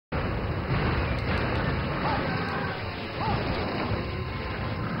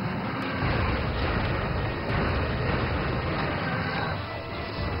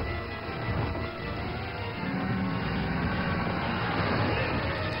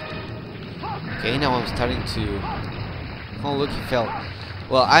Okay, now I'm starting to... Oh, look, he fell.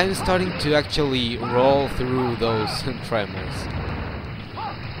 Well, I'm starting to actually roll through those tremors.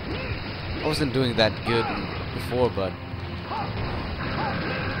 I wasn't doing that good before, but...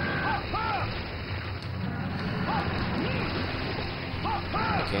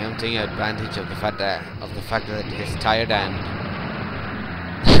 Okay, I'm taking advantage of the fact that he's tired and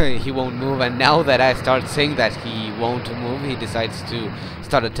he won't move. And now that I start saying that he won't move, he decides to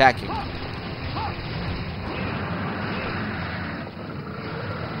start attacking.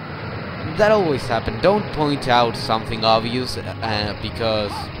 That always happens. Don't point out something obvious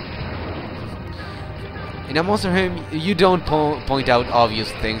because in a Monster Hunter you don't point out obvious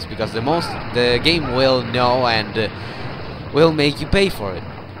things because the game will know and will make you pay for it.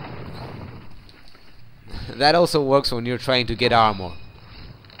 That also works when you're trying to get armor.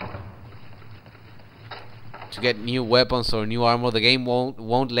 To get new weapons or new armor, the game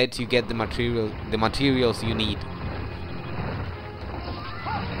won't let you get the materials you need.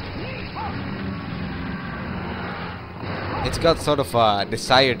 It's got sort of a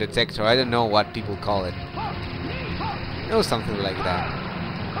desire detector. I don't know what people call it. Or something like that.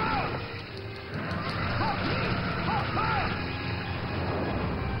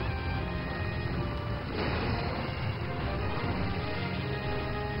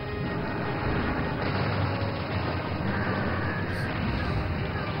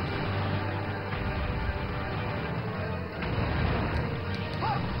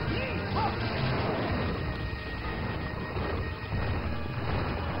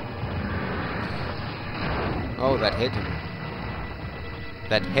 Oh, that hit him.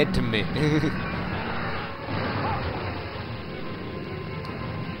 That hit me.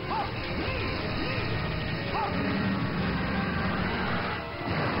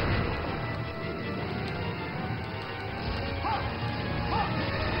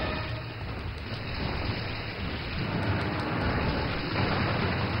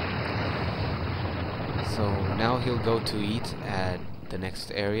 So now he'll go to eat at the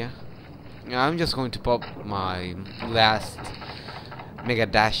next area. I'm just going to pop my last Mega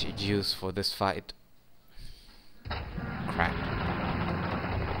Dash juice for this fight. Crap.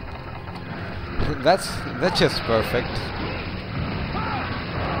 That's just perfect.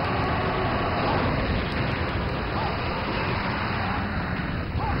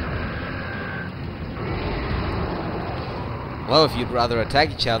 Well, if you'd rather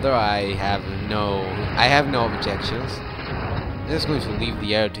attack each other, I have no objections. I'm just going to leave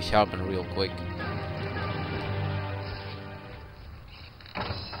the air to sharpen real quick.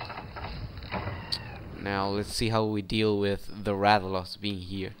 Now let's see how we deal with the Rathalos being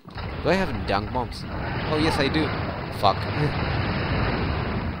here. Do I have any dunk bombs? Oh yes, I do. Fuck.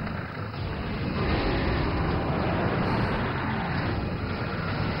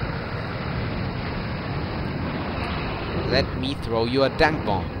 Let me throw you a dunk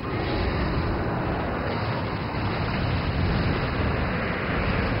bomb.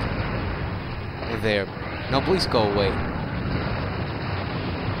 There. Now please go away.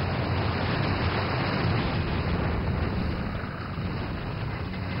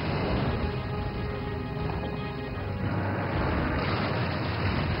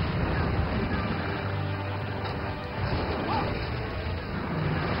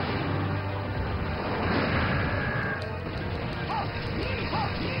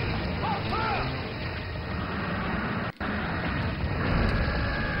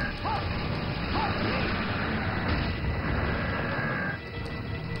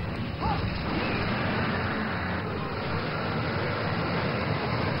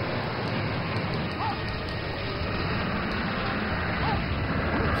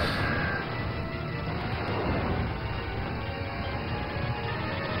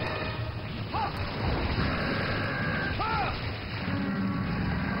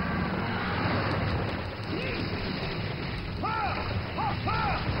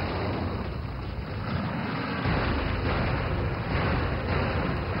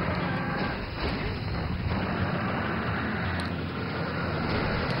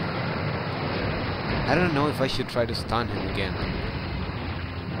 I don't know if I should try to stun him again.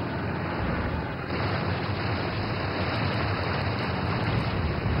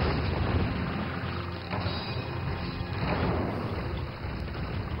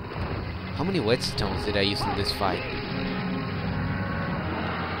 How many whetstones did I use in this fight?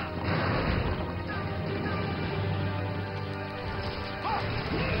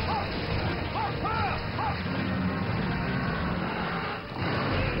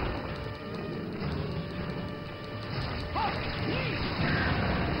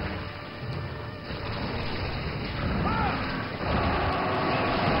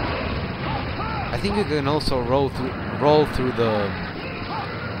 think you can also roll through the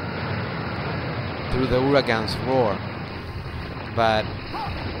Uragaan's roar, but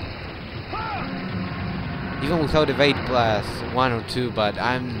even without evade plus 1 or 2, but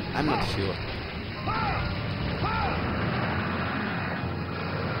I'm not sure.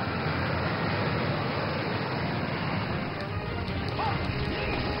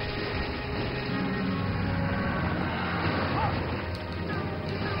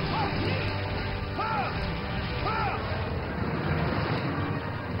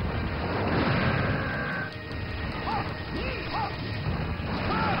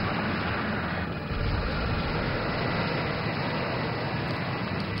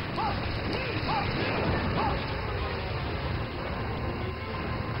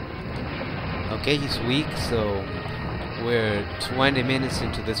 Okay, he's weak, so we're 20 minutes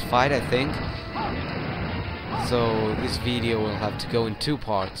into this fight, I think. So this video will have to go in 2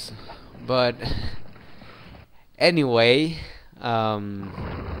 parts. But anyway,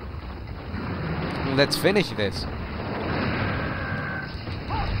 let's finish this.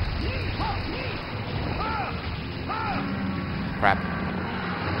 Crap.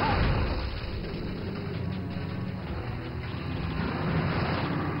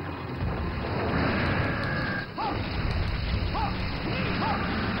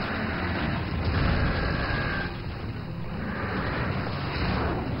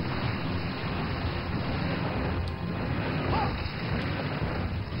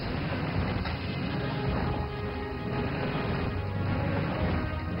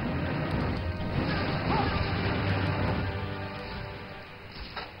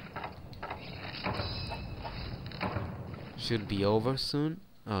 Should be over soon.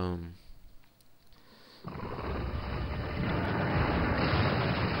 I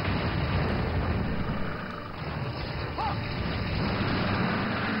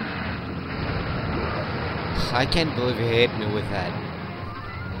can't believe he hit me with that.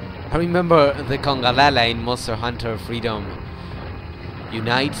 I remember the Congalala in Monster Hunter Freedom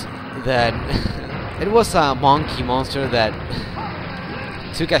Unite, that it was a monkey monster that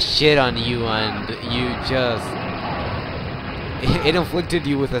took a shit on you, and you just it inflicted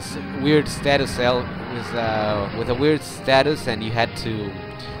you with a weird status with a weird status, and you had to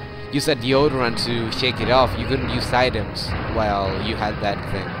use a deodorant to shake it off. You couldn't use items while you had that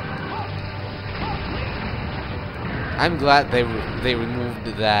thing. I'm glad they removed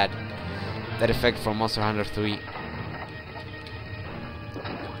that effect from Monster Hunter 3.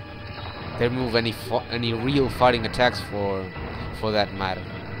 They remove any real fighting attacks for that matter.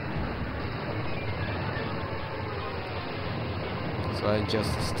 So I'm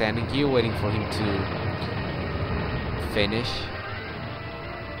just standing here waiting for him to finish.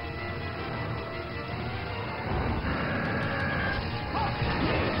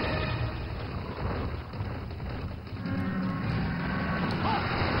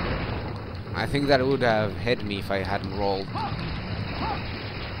 I think that would have hit me if I hadn't rolled.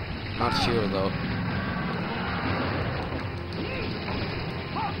 Not sure though.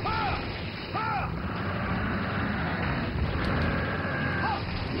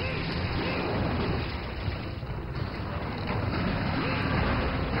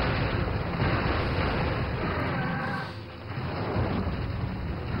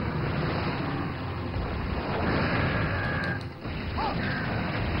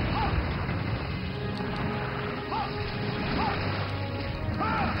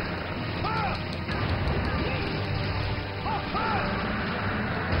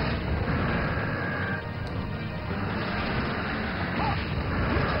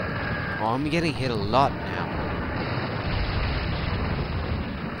 Oh, I'm getting hit a lot now.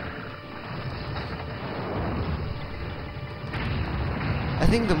 I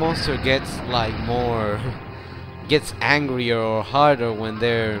think the monster gets like gets angrier or harder when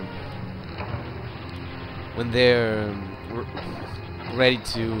they're ready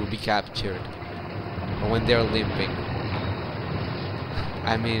to be captured, or when they're limping.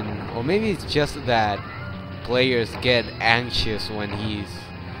 I mean, or maybe it's just that players get anxious when he's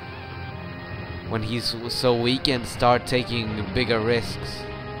so weak and start taking bigger risks.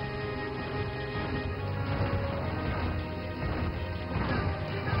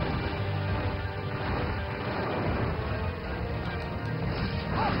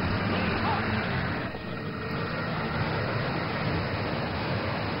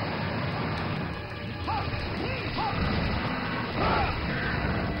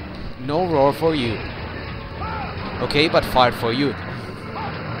 No roar for you. Okay, but fart for you.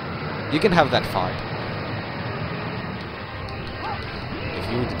 You can have that fart. If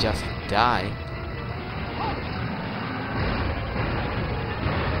you would just die.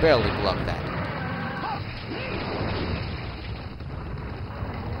 Barely block that.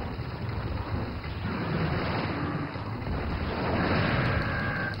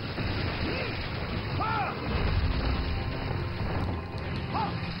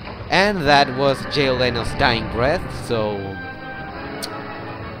 And that was Jay Leno's Dying Breath. So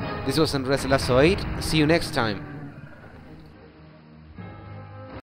this was Andres Lazoid. See you next time.